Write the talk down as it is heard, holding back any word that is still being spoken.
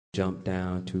Jump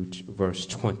down to verse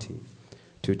 20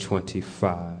 to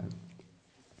 25.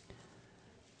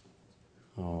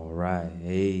 All right.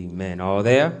 Amen. All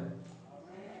there?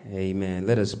 Amen.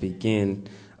 Let us begin.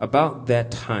 About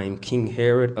that time, King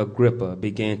Herod Agrippa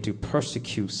began to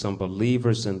persecute some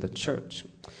believers in the church.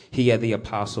 He had the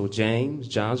apostle James,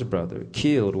 John's brother,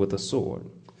 killed with a sword.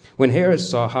 When Herod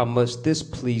saw how much this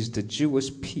pleased the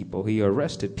Jewish people, he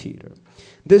arrested Peter.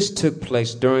 This took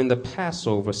place during the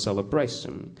Passover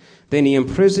celebration. Then he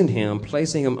imprisoned him,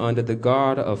 placing him under the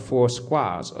guard of 4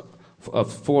 squads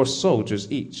of 4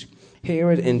 soldiers each.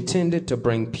 Herod intended to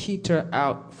bring Peter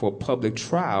out for public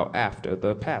trial after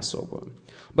the Passover.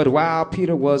 But while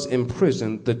Peter was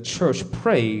imprisoned, the church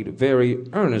prayed very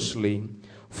earnestly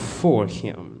for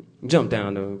him. Jump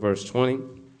down to verse 20.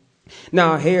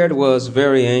 Now Herod was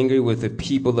very angry with the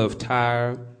people of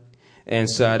Tyre and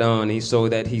Sidon, so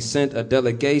that he sent a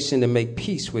delegation to make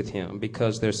peace with him,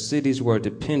 because their cities were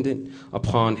dependent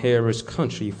upon Herod's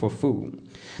country for food.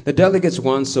 The delegates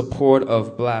won support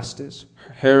of Blastus,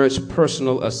 Herod's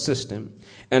personal assistant,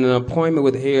 and an appointment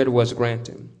with Herod was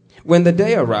granted. When the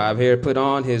day arrived, Herod put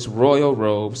on his royal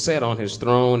robe, sat on his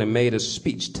throne, and made a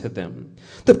speech to them.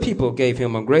 The people gave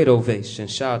him a great ovation,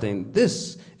 shouting,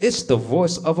 "This is the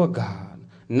voice of a God,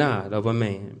 not of a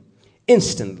man."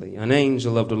 Instantly, an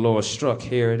angel of the Lord struck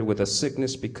Herod with a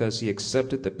sickness because he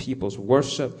accepted the people's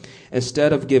worship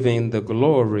instead of giving the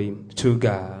glory to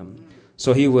God.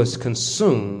 So he was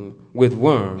consumed with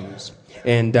worms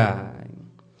and died.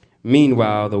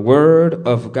 Meanwhile, the word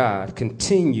of God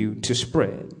continued to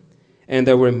spread, and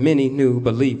there were many new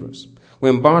believers.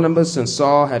 When Barnabas and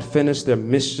Saul had finished their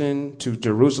mission to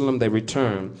Jerusalem, they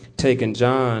returned, taking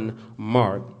John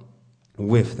Mark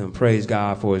with them. Praise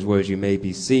God for his words. You may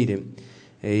be seated.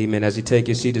 Amen. As you take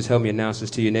your seat, just help me announce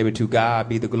this to your neighbor. To God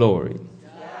be the glory.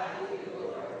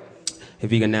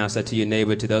 If you can announce that to your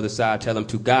neighbor to the other side, tell them,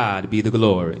 to God be the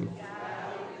glory.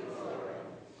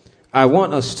 I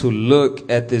want us to look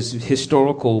at this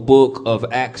historical book of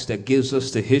Acts that gives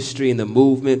us the history and the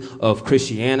movement of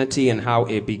Christianity and how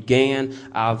it began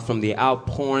from the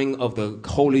outpouring of the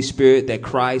Holy Spirit that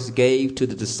Christ gave to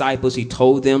the disciples. He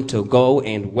told them to go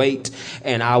and wait,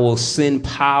 and I will send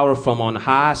power from on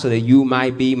high so that you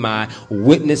might be my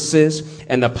witnesses.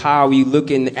 And the power, you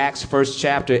look in Acts 1st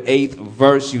chapter 8th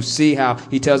verse, you see how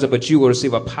he tells it, but you will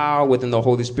receive a power within the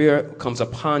Holy Spirit comes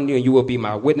upon you, and you will be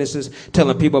my witnesses,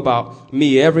 telling people about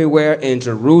me everywhere in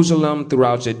Jerusalem,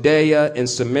 throughout Judea and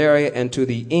Samaria, and to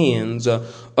the ends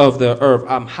of the earth.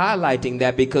 I'm highlighting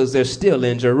that because they're still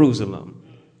in Jerusalem.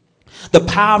 The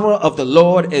power of the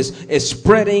Lord is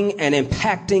spreading and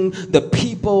impacting the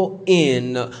people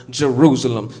in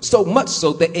Jerusalem. So much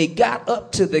so that it got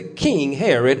up to the king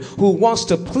Herod, who wants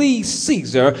to please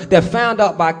Caesar, that found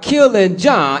out by killing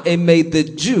John, it made the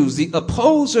Jews, the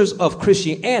opposers of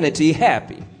Christianity,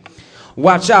 happy.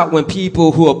 Watch out when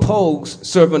people who oppose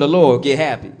serving the Lord get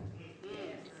happy.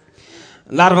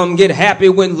 A lot of them get happy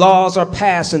when laws are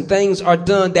passed and things are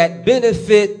done that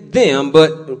benefit them,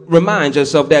 but remind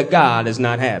yourself that God is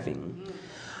not happy.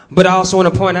 But I also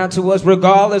want to point out to us,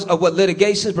 regardless of what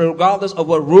litigations, regardless of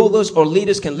what rulers or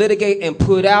leaders can litigate and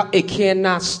put out, it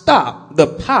cannot stop the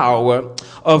power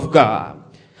of God.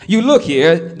 You look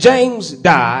here, James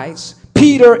dies,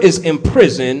 Peter is in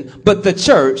prison, but the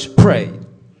church prayed.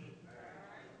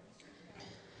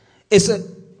 It's a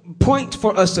point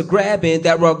for us to grab in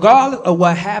that regardless of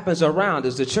what happens around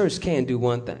us, the church can do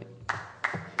one thing.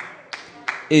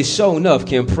 It sure enough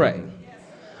can pray.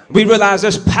 We realize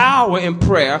there's power in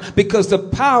prayer because the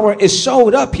power is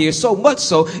showed up here so much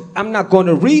so, I'm not going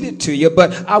to read it to you,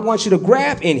 but I want you to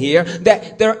grab in here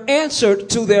that their answer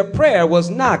to their prayer was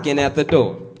knocking at the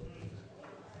door.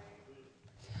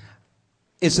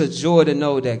 It's a joy to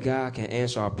know that God can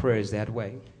answer our prayers that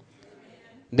way.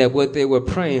 That what they were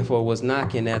praying for was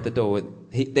knocking at the door.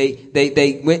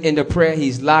 They went into prayer.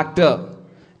 He's locked up.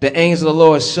 The angel of the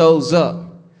Lord shows up,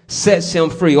 sets him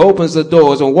free, opens the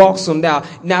doors, and walks him down.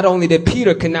 Not only that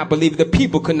Peter could not believe, the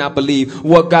people could not believe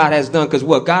what God has done, because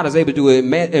what God is able to do is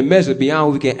measure beyond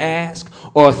what we can ask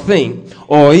or think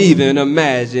or even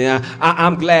imagine.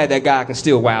 I'm glad that God can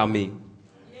still wow me.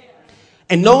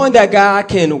 And knowing that God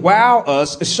can wow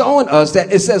us, is showing us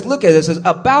that it says, look at this, it says,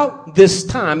 about this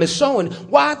time, it's showing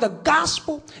why the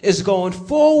gospel is going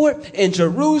forward in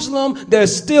Jerusalem.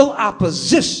 There's still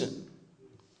opposition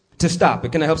to stop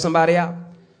it. Can I help somebody out?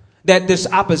 That there's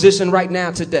opposition right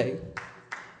now today.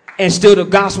 And still the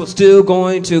gospel is still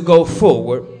going to go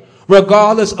forward.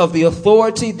 Regardless of the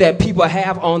authority that people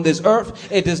have on this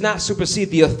earth, it does not supersede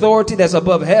the authority that's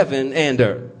above heaven and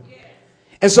earth.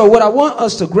 And so what I want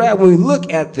us to grab when we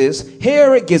look at this,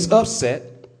 Herod gets upset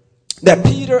that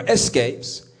Peter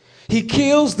escapes. He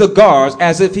kills the guards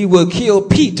as if he would kill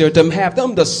Peter to have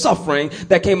them the suffering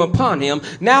that came upon him.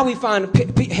 Now we find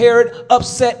Herod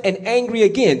upset and angry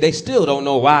again. They still don't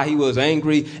know why he was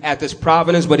angry at this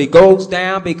providence, but he goes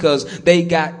down because they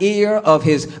got ear of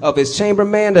his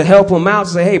chamberman to help him out.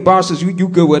 Say, hey, bosses, you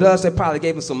good with us? They probably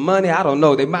gave him some money. I don't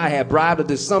know. They might have bribed or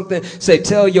did something. Say,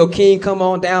 tell your king, come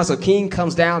on down. So king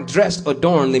comes down dressed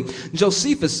adorningly.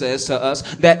 Josephus says to us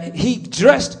that he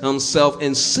dressed himself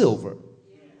in silver,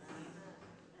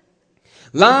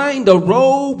 lined the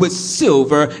robe with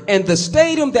silver, and the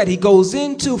stadium that he goes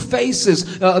into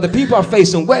faces, the people are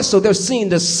facing west, so they're seeing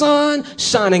the sun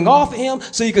shining off him,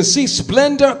 so you can see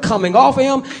splendor coming off of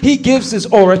him. He gives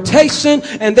his oration,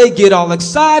 and they get all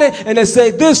excited, and they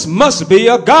say, this must be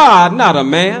a god, not a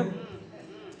man.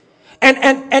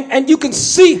 And you can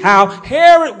see how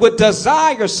Herod would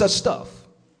desire such stuff,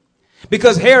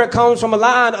 because Herod comes from a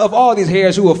line of all these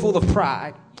Herods who are full of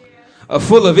pride,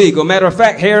 full of ego. Matter of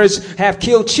fact, Herods have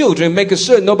killed children, making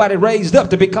sure nobody raised up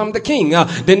to become the king.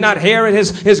 Did not Herod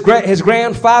his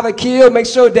grandfather kill? Make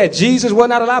sure that Jesus was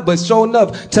not alive. But sure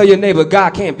enough, tell your neighbor, God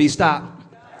can't be stopped.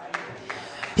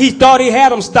 He thought he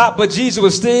had him stopped, but Jesus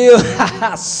was still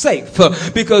safe,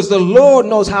 because the Lord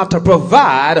knows how to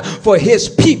provide for his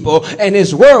people, and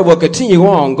his word will continue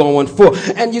on going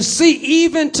forth. And you see,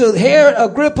 even to Herod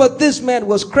Agrippa, this man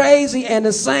was crazy and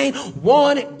insane,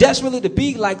 wanted desperately to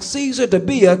be like Caesar, to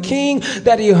be a king,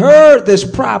 that he heard this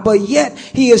pride, but yet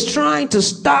he is trying to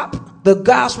stop the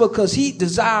gospel because he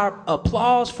desired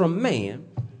applause from man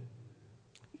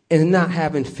and not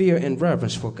having fear and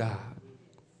reverence for God.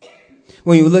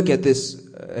 When you look at this,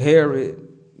 Herod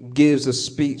gives a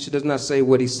speech. It does not say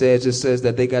what he says. It says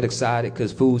that they got excited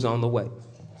because food's on the way.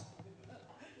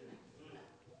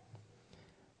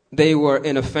 They were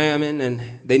in a famine, and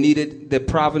they needed the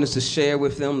providence to share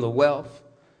with them the wealth.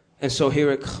 And so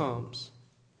here it comes.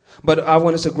 But I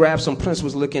want us to grab some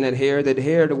principles looking at Herod, that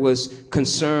Herod was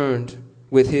concerned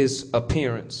with his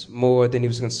appearance more than he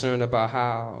was concerned about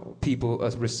how people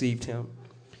received him.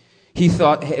 He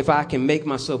thought, if I can make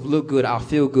myself look good, I'll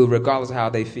feel good regardless of how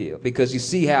they feel. Because you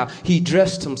see how he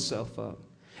dressed himself up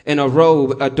in a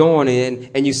robe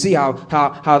adorning, and you see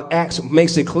how Acts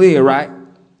makes it clear, right?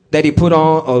 That he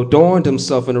adorned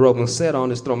himself in a robe and sat on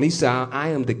his throne. He said, I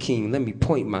am the king. Let me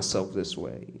point myself this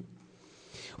way.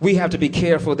 We have to be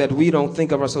careful that we don't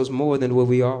think of ourselves more than what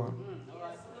we are.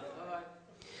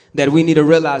 That we need to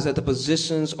realize that the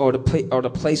positions or the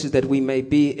places that we may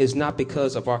be is not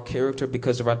because of our character,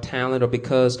 because of our talent, or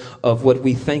because of what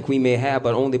we think we may have,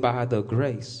 but only by the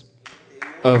grace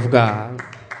of God.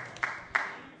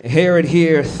 Herod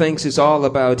here thinks it's all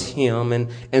about him,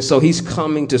 and so he's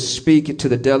coming to speak to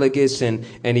the delegates, and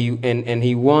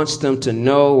he wants them to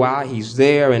know why he's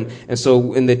there. And so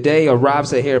when the day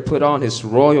arrives that Herod put on his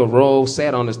royal robe,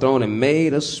 sat on his throne, and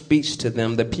made a speech to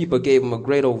them, the people gave him a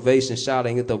great ovation,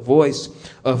 shouting at the voice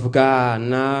of God,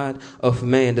 not of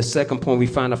man. The second point we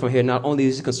find out from here, not only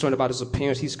is he concerned about his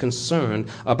appearance, he's concerned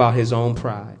about his own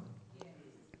pride.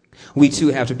 We too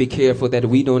have to be careful that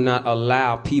we do not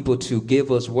allow people to give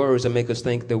us words that make us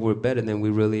think that we're better than we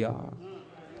really are.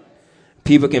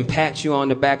 People can pat you on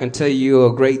the back and tell you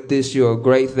you're a great this, you're a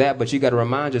great that, but you got to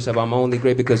remind yourself, I'm only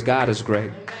great because God is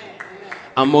great.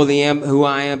 I'm only who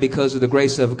I am because of the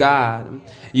grace of God.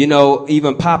 You know,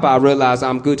 even Papa, I realized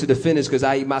I'm good to the finish because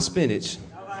I eat my spinach.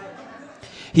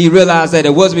 He realized that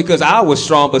it wasn't because I was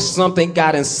strong, but something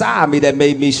got inside me that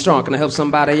made me strong. Can I help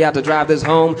somebody out to drive this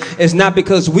home? It's not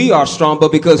because we are strong,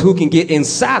 but because who can get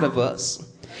inside of us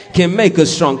can make us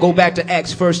strong. Go back to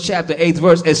Acts 1st chapter 8th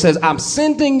verse. It says, I'm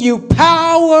sending you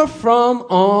power from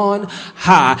on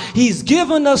high. He's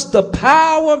given us the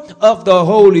power of the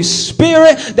Holy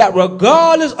Spirit that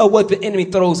regardless of what the enemy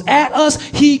throws at us,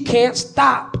 he can't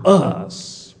stop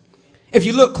us. If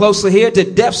you look closely here,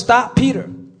 did death stop Peter?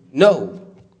 No.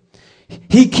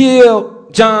 He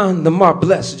killed John the Mark.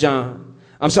 Bless John.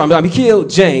 He killed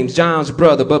James, John's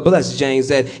brother, but bless James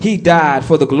that he died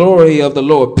for the glory of the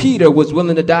Lord. Peter was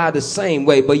willing to die the same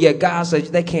way, but yet God said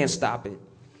they can't stop it.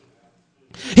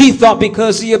 He thought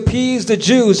because he appeased the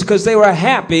Jews because they were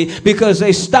happy because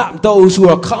they stopped those who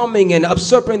are coming and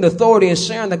usurping the authority and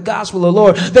sharing the gospel of the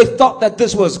Lord. They thought that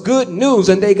this was good news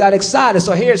and they got excited.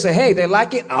 So here say, hey, they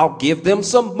like it. I'll give them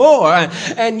some more.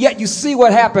 And yet you see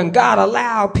what happened. God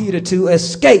allowed Peter to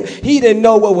escape. He didn't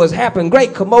know what was happening.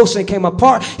 Great commotion came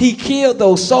apart. He killed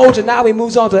those soldiers. Now he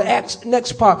moves on to the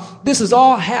next part. This is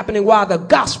all happening while the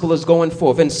gospel is going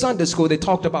forth. In Sunday school, they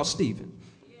talked about Stephen.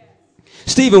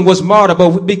 Stephen was martyred,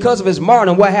 but because of his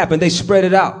martyrdom, what happened? They spread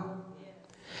it out.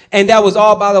 And that was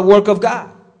all by the work of God.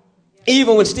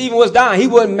 Even when Stephen was dying, he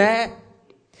wasn't mad.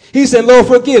 He said, Lord,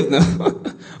 forgive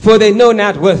them, for they know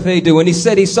not what they do. And he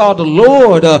said he saw the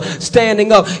Lord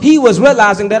standing up. He was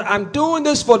realizing that I'm doing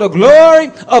this for the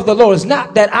glory of the Lord. It's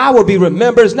not that I will be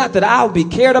remembered. It's not that I will be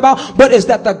cared about, but it's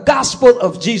that the gospel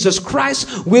of Jesus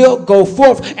Christ will go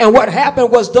forth. And what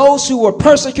happened was those who were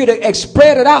persecuted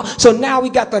spread it out. So now we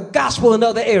got the gospel in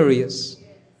other areas.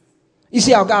 You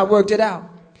see how God worked it out?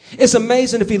 It's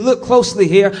amazing if you look closely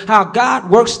here, how God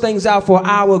works things out for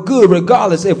our good,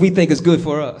 regardless if we think it's good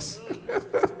for us.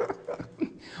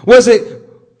 Was it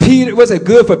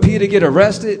good for Peter to get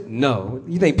arrested? No.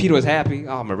 You think Peter was happy?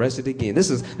 Oh, I'm arrested again. This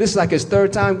is like his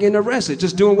third time getting arrested,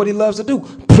 just doing what he loves to do,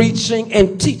 preaching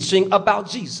and teaching about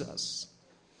Jesus.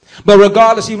 But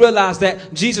regardless, he realized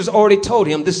that Jesus already told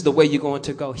him, this is the way you're going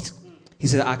to go. He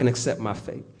said, I can accept my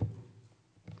fate.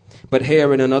 But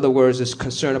Herod, in other words, is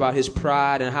concerned about his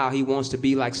pride and how he wants to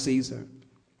be like Caesar.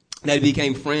 That he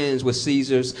became friends with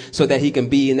Caesar's so that he can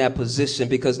be in that position,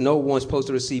 because no one's supposed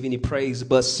to receive any praise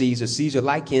but Caesar. Caesar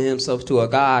likening himself to a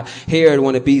god. Herod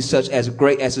wanted to be such as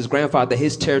great as his grandfather, that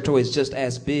his territory is just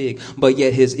as big, but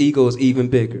yet his ego is even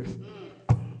bigger.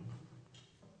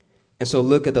 And so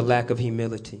look at the lack of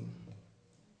humility.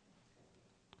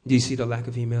 Do you see the lack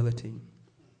of humility?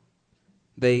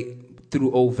 They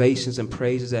threw ovations and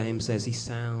praises at him, says he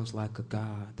sounds like a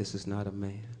god. This is not a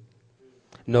man.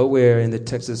 Nowhere in the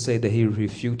text does it say that he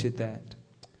refuted that.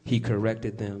 He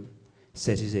corrected them,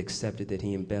 says he accepted it,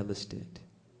 he embellished it.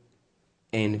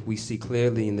 And we see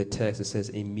clearly in the text it says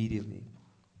immediately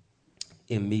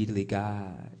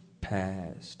God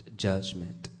passed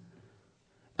judgment.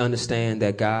 Understand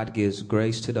that God gives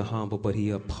grace to the humble, but he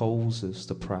opposes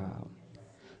the proud.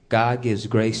 God gives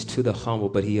grace to the humble,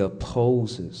 but he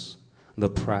opposes the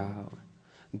proud.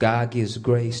 God gives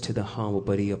grace to the humble,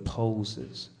 but he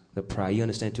opposes the proud. You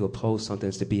understand, to oppose something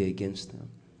is to be against them.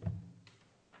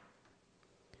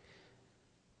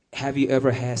 Have you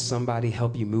ever had somebody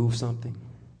help you move something?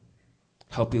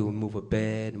 Help you move a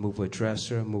bed, move a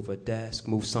dresser, move a desk,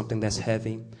 move something that's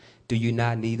heavy? Do you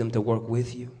not need them to work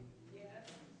with you? Yes.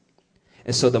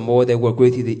 And so the more they work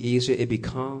with you, the easier it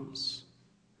becomes.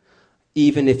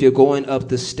 Even if you're going up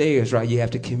the stairs, right, you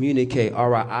have to communicate. All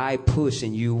right, I push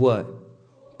and you what?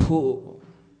 Pull.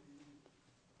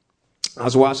 I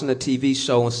was watching a TV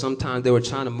show, and sometimes they were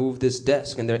trying to move this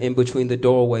desk, and they're in between the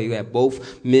doorway. You have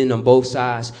both men on both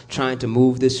sides trying to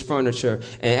move this furniture.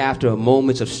 And after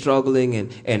moments of struggling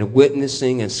and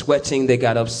witnessing and sweating, they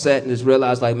got upset and just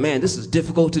realized, like, man, this is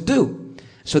difficult to do.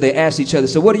 So they asked each other,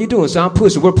 so what are you doing? So I'm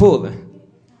pushing, we're pulling.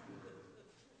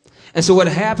 And so what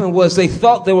happened was they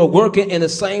thought they were working in the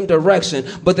same direction,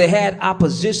 but they had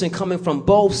opposition coming from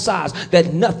both sides,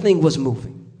 that nothing was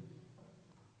moving.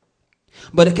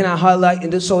 But can I highlight,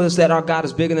 and this shows us that our God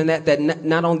is bigger than that, that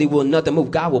not only will nothing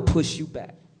move, God will push you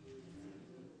back.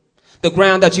 The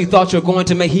ground that you thought you were going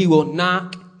to make, he will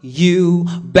knock you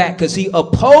back, because he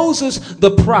opposes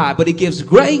the pride, but he gives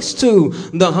grace to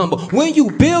the humble. When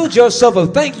you build yourself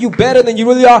up, think you better than you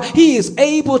really are, he is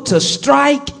able to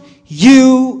strike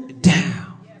you down.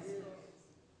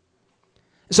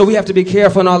 So we have to be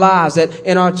careful in our lives, that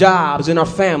in our jobs, in our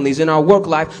families, in our work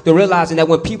life, they're realizing that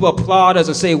when people applaud us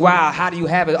and say, wow, how do you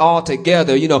have it all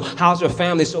together? You know, how's your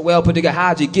family so well put together?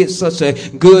 How'd you get such a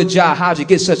good job? How'd you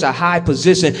get such a high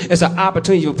position? It's an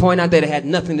opportunity to point out that it had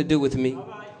nothing to do with me.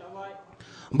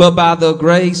 But by the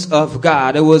grace of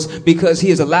God, it was because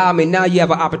he has allowed me. Now you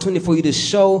have an opportunity for you to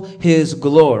show his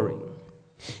glory.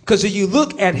 Because if you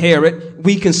look at Herod,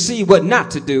 we can see what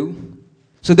not to do.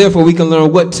 So therefore we can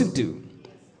learn what to do.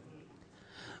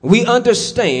 We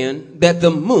understand that the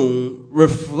moon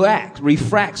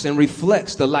refracts and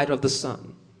reflects the light of the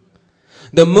sun.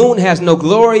 The moon has no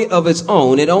glory of its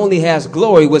own. It only has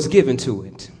glory what's given to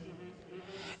it.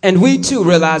 And we too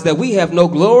realize that we have no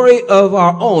glory of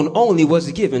our own, only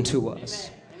what's given to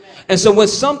us. And so when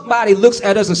somebody looks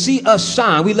at us and see us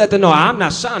shine, we let them know, I'm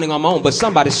not shining on my own, but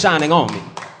somebody's shining on me.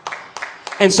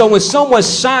 And so when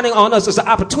someone's shining on us, it's an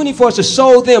opportunity for us to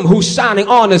show them who's shining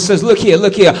on us. Says, look here,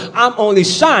 I'm only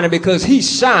shining because he's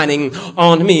shining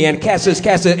on me. And Cassius,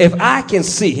 if I can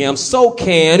see him, so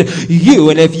can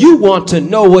you. And if you want to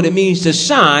know what it means to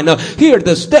shine, here are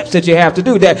the steps that you have to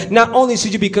do. That not only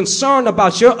should you be concerned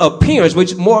about your appearance,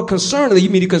 which more concerningly, you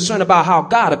need to be concerned about how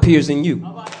God appears in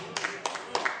you.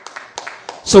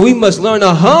 So we must learn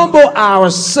to humble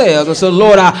ourselves and say,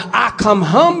 Lord, I come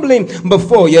humbly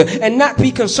before you, and not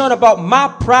be concerned about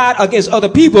my pride against other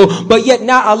people, but yet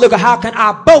now I look at how can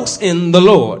I boast in the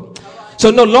Lord. So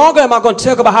no longer am I going to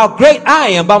talk about how great I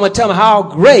am, but I'm going to tell them how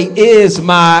great is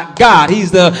my God.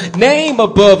 He's the name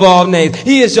above all names.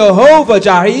 He is Jehovah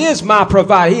Jireh. He is my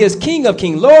provider. He is King of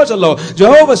kings, Lord of lords,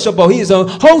 Jehovah Shabbat. He is a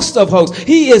host of hosts.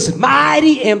 He is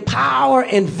mighty in power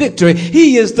and victory.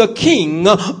 He is the King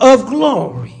of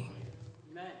glory.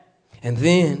 Amen. And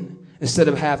then, instead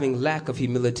of having lack of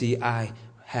humility, I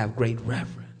have great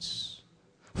reverence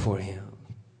for him.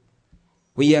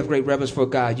 When you have great reverence for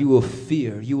God, you will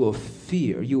fear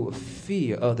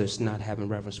others not having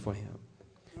reverence for him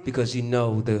because you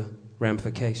know the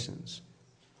ramifications.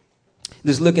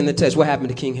 Let's look in the text. What happened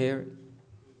to King Herod?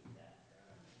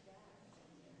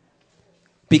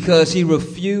 Because he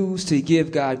refused to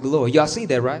give God glory. Y'all see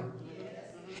that, right?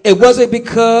 It wasn't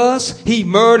because he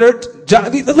murdered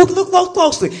John. Look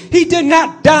closely. He did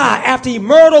not die after he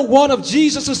murdered one of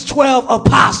Jesus' 12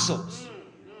 apostles.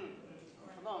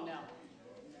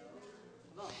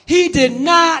 He did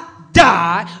not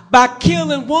die by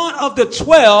killing one of the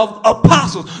 12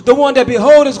 apostles. The one that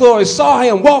beheld his glory, saw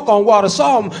him walk on water,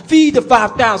 saw him feed the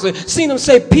 5,000, seen him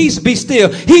say, peace be still.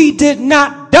 He did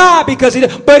not die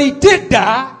but he did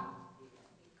die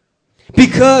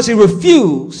because he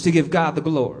refused to give God the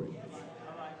glory.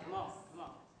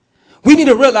 We need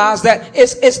to realize that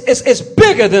it's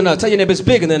bigger than us. Tell your neighbor, it's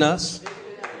bigger than us.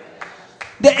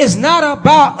 That it's not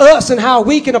about us and how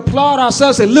we can applaud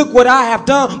ourselves and look what I have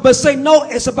done, but say, no,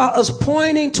 it's about us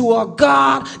pointing to a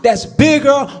God that's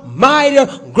bigger, mightier,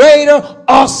 greater,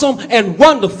 awesome, and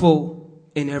wonderful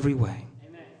in every way.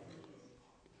 Amen.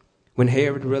 When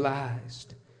Herod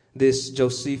realized this,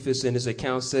 Josephus in his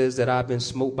account says that I've been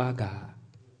smote by God.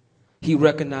 He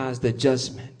recognized the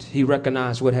judgment. He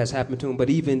recognized what has happened to him.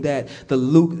 But even that,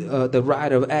 the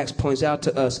writer of Acts points out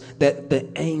to us that the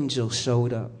angel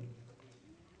showed up.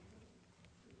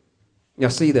 Y'all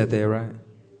see that there, right?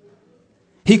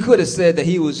 He could have said that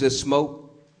he was just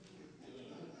smoke.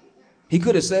 He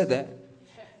could have said that.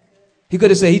 He could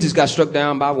have said he just got struck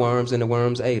down by worms and the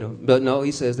worms ate him. But no,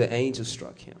 he says the angel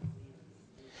struck him.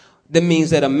 That means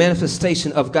that a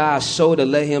manifestation of God showed to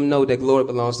let him know that glory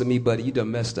belongs to me, buddy. You done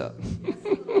messed up.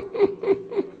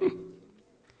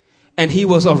 And he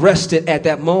was arrested at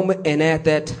that moment and at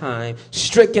that time,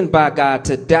 stricken by God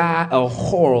to die a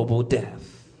horrible death.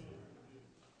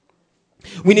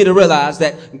 We need to realize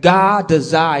that God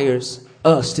desires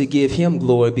us to give him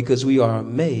glory because we are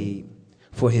made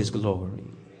for his glory.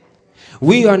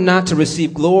 We are not to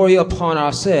receive glory upon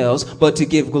ourselves, but to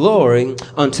give glory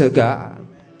unto God.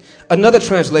 Another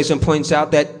translation points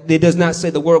out that it does not say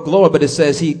the word glory, but it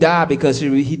says he died because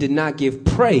he did not give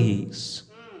praise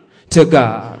to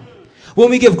God. When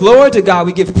we give glory to God,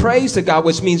 we give praise to God,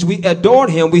 which means we adore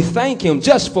him. We thank him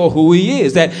just for who he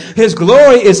is, that his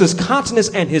glory is his countenance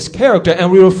and his character, and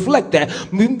we reflect that.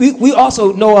 We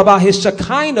also know about his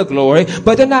Shekinah glory,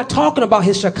 but they're not talking about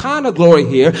his Shekinah glory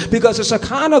here because the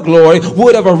Shekinah glory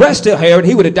would have arrested Herod.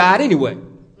 He would have died anyway.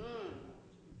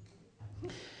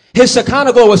 His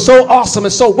Shekinah glory was so awesome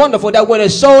and so wonderful that when it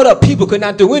showed up, people could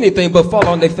not do anything but fall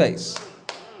on their face.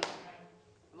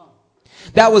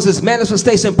 That was his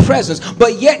manifestation presence.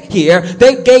 But yet here,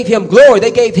 they gave him glory.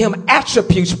 They gave him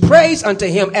attributes, praise unto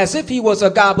him as if he was a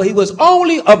God, but he was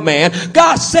only a man.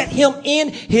 God set him in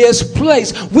his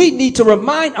place. We need to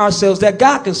remind ourselves that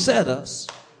God can set us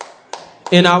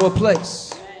in our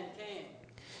place.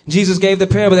 Jesus gave the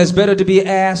parable that's better to be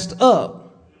asked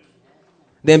up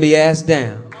than be asked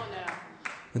down.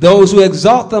 Those who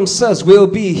exalt themselves will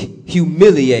be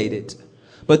humiliated,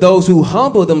 but those who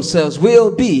humble themselves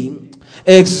will be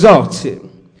exalted.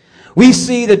 We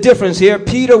see the difference here.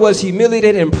 Peter was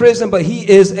humiliated in prison, but he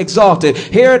is exalted.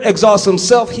 Herod exalts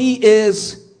himself. He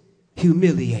is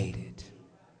humiliated.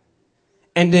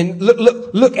 And then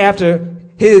look after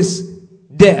his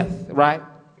death, right?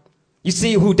 You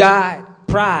see who died?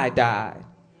 Pride died.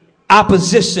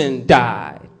 Opposition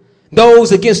died.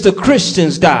 Those against the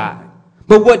Christians died.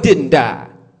 But what didn't die?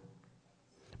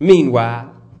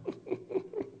 Meanwhile,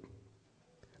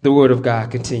 the word of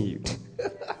God continued.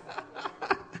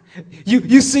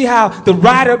 You see how the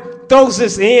writer throws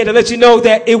this in to let you know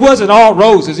that it wasn't all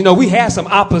roses. You know, we had some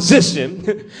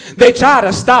opposition. They tried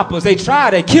to stop us. They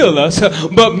tried to kill us.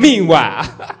 But meanwhile,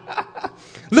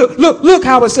 look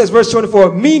how it says, verse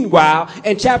 24. Meanwhile,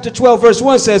 and chapter 12, verse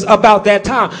 1 says about that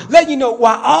time. Let you know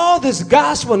why all this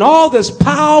gospel and all this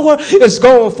power is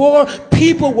going forward.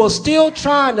 People were still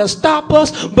trying to stop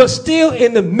us, but still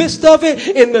in the midst of it,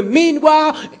 in the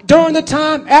meanwhile, during the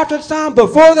time, after the time,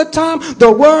 before the time,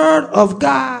 the word of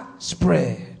God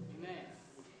spread. Amen.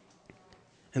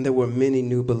 And there were many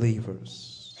new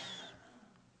believers.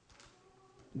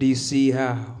 Do you see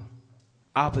how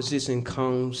Opposition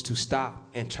comes to stop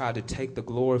and try to take the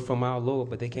glory from our Lord,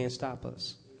 but they can't stop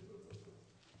us.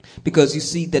 Because you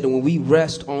see that when we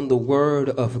rest on the word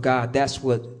of God, that's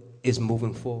what is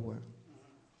moving forward.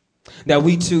 Now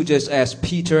we too, just as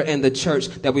Peter and the church,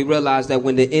 that we realize that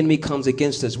when the enemy comes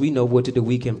against us, we know what to do.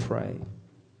 We can pray.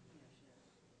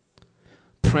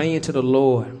 Praying to the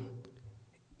Lord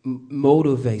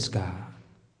motivates God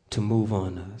to move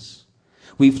on us.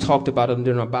 We've talked about it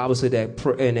in our Bible study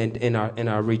in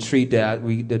our retreat that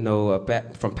we know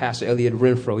from Pastor Elliot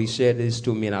Renfro. He shared this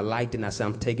to me, and I liked it. And I said,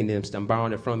 I'm taking it, I'm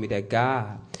borrowing it from me. That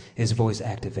God is voice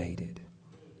activated.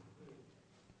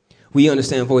 We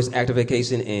understand voice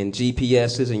activation in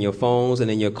GPSs and your phones and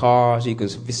in your cars. You can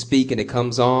speak and it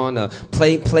comes on.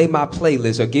 Play my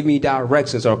playlist, or give me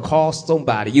directions, or call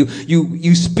somebody.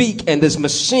 You speak and this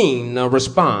machine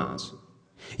responds.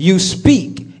 You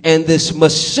speak and this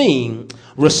machine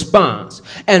responds.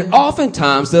 And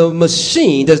oftentimes the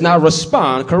machine does not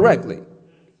respond correctly.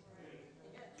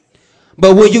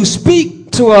 But when you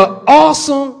speak to an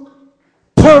awesome,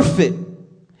 perfect,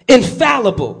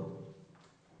 infallible,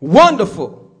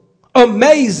 wonderful,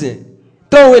 amazing,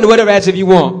 throw in whatever adjective you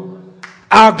want,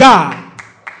 our God,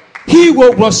 he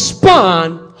will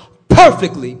respond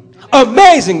perfectly,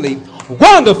 amazingly,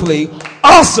 wonderfully,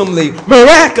 awesomely,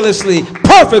 miraculously,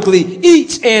 perfectly,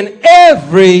 each and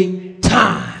every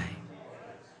time.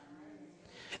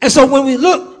 And so when we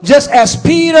look, just as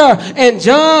Peter and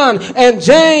John and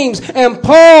James and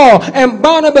Paul and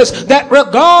Barnabas, that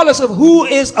regardless of who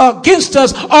is against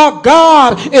us, our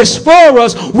God is for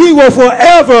us. We will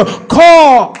forever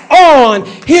call on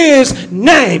his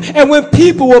name. And when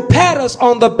people will pat us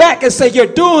on the back and say, you're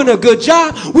doing a good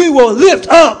job, we will lift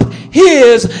up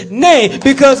his name,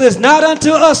 because it's not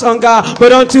unto us, on God,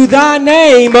 but unto thy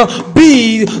name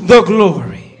be the glory.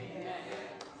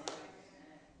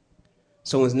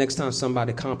 So when next time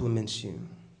somebody compliments you,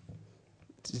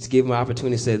 just give them an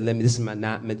opportunity to say, this is my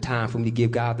time for me to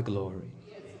give God the glory.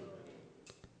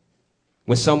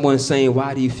 When someone's saying,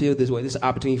 why do you feel this way? This is an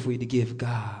opportunity for you to give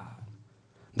God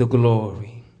the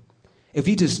glory. If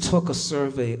you just took a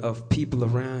survey of people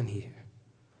around here,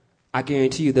 I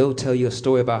guarantee you they'll tell you a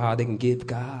story about how they can give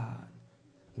God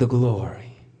the glory.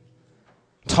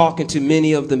 Talking to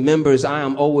many of the members, I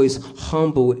am always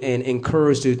humbled and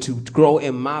encouraged to grow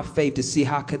in my faith, to see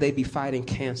how could they be fighting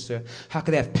cancer? How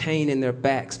could they have pain in their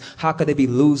backs? How could they be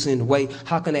losing weight?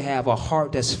 How can they have a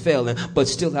heart that's failing but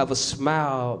still have a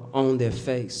smile on their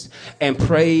face and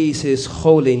praise his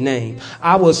holy name?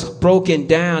 I was broken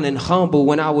down and humble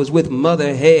when I was with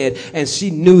Mother Head, and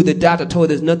she knew the doctor told her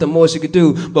there's nothing more she could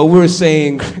do, but we're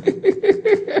saying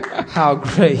how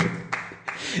great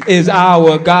is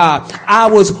our God. I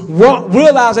was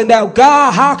realizing that,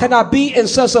 God, how can I be in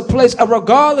such a place,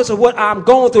 regardless of what I'm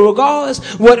going through,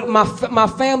 regardless what my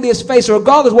family is facing,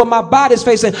 regardless what my body is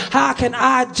facing, how can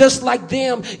I, just like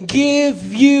them,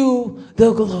 give you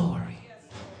the glory?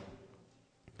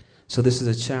 So this is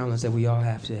a challenge that we all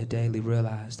have to daily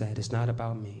realize, that it's not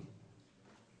about me,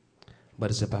 but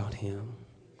it's about him.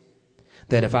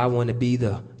 That if I want to be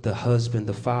the husband,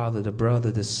 the father, the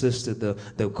brother, the sister,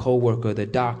 the co-worker, the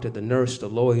doctor, the nurse, the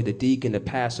lawyer, the deacon, the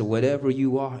pastor, whatever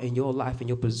you are in your life, in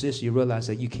your position, you realize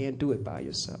that you can't do it by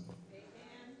yourself.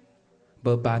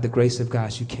 But by the grace of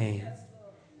God, you can.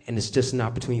 And it's just an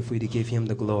opportunity for you to give him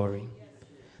the glory.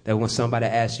 That when somebody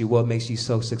asks you what makes you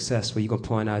so successful, you're going to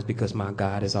point out it's because my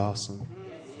God is awesome.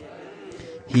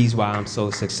 He's why I'm so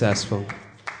successful.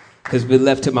 Because if it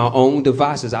left to my own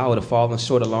devices, I would have fallen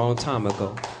short a long time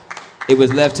ago. It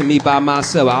was left to me by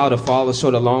myself, I would have fallen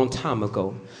short a long time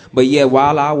ago. But yet,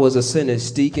 while I was a sinner,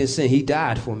 seeking sin, he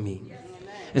died for me.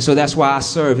 And so that's why I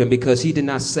serve him, because he did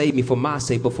not save me for my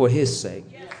sake, but for his sake.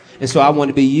 And so I want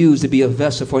to be used to be a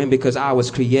vessel for him, because I was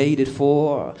created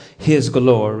for his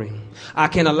glory. I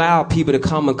can't allow people to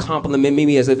come and compliment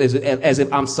me as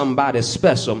if I'm somebody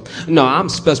special. No, I'm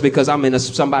special because I'm in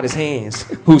somebody's hands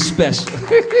who's special.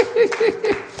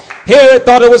 Herod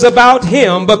thought it was about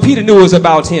him, but Peter knew it was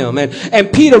about him.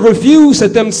 And Peter refused to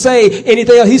them say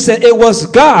anything else. He said, it was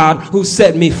God who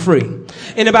set me free.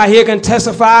 Anybody here can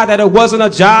testify that it wasn't a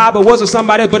job, it wasn't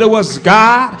somebody, but it was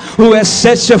God who has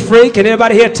set you free? Can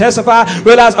anybody here testify?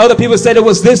 Realize other people said it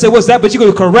was this, it was that, but you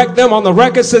could correct them on the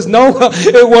record. Says no,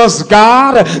 it was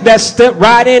God that stepped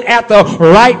right in at the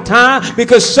right time,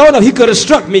 because sure enough, he could have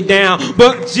struck me down,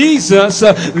 but Jesus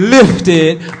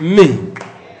lifted me.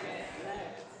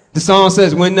 The song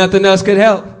says, when nothing else could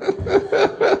help,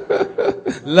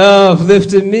 love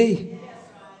lifted me.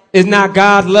 Is not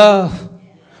God love?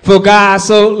 For God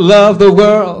so loved the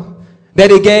world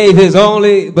that he gave his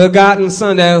only begotten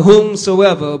Son, that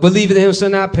whomsoever believeth in him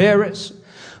shall not perish,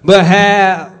 but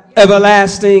have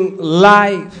everlasting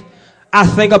life. I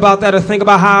think about that. I think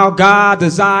about how God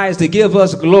desires to give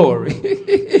us glory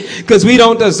because we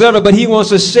don't deserve it, but he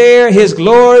wants to share his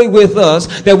glory with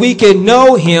us that we can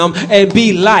know him and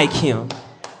be like him.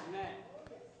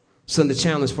 So the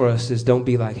challenge for us is don't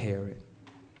be like Herod.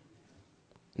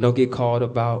 Don't get caught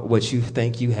about what you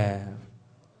think you have,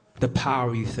 the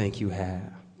power you think you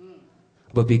have,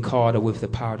 but be caught up with the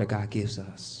power that God gives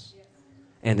us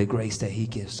and the grace that he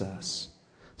gives us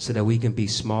so that we can be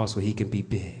small so he can be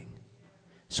big.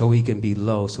 So we can be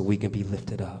low, so we can be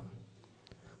lifted up.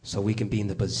 So we can be in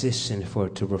the position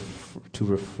to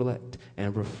reflect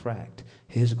and refract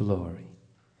his glory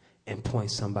and point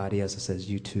somebody else that says,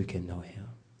 you too can know him.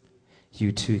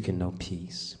 You too can know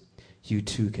peace. You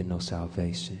too can know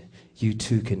salvation. You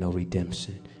too can know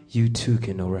redemption. You too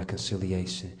can know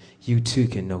reconciliation. You too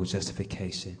can know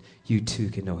justification. You too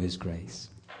can know his grace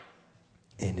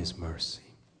and his mercy.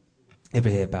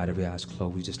 Every head bowed, every eyes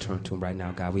closed. We just turn to him right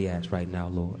now. God, we ask right now,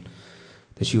 Lord,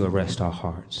 that you arrest our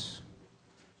hearts.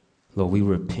 Lord, we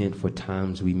repent for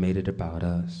times we made it about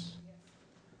us.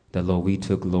 That, Lord, we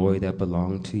took glory that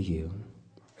belonged to you.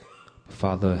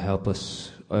 Father, help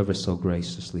us ever so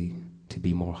graciously to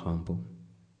be more humble,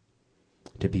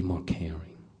 to be more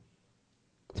caring,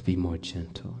 to be more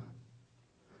gentle,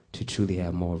 to truly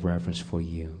have more reverence for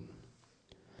you.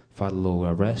 Father,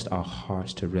 Lord, arrest our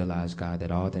hearts to realize, God, that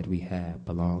all that we have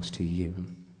belongs to you.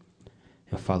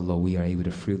 And Father, Lord, we are able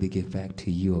to freely give back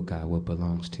to you, oh God, what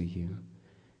belongs to you.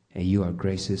 And you are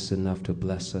gracious enough to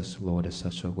bless us, Lord, in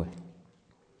such a way.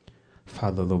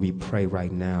 Father, Lord, we pray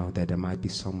right now that there might be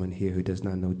someone here who does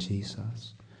not know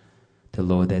Jesus. The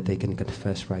Lord, that they can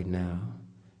confess right now,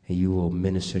 and you will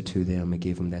minister to them and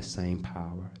give them that same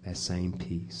power, that same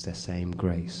peace, that same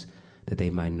grace, that they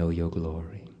might know your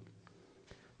glory.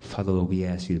 Father, Lord, we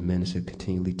ask you to minister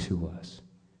continually to us.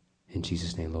 In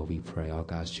Jesus' name, Lord, we pray. All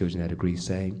God's children that agree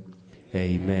say,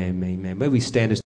 amen, amen. May we stand as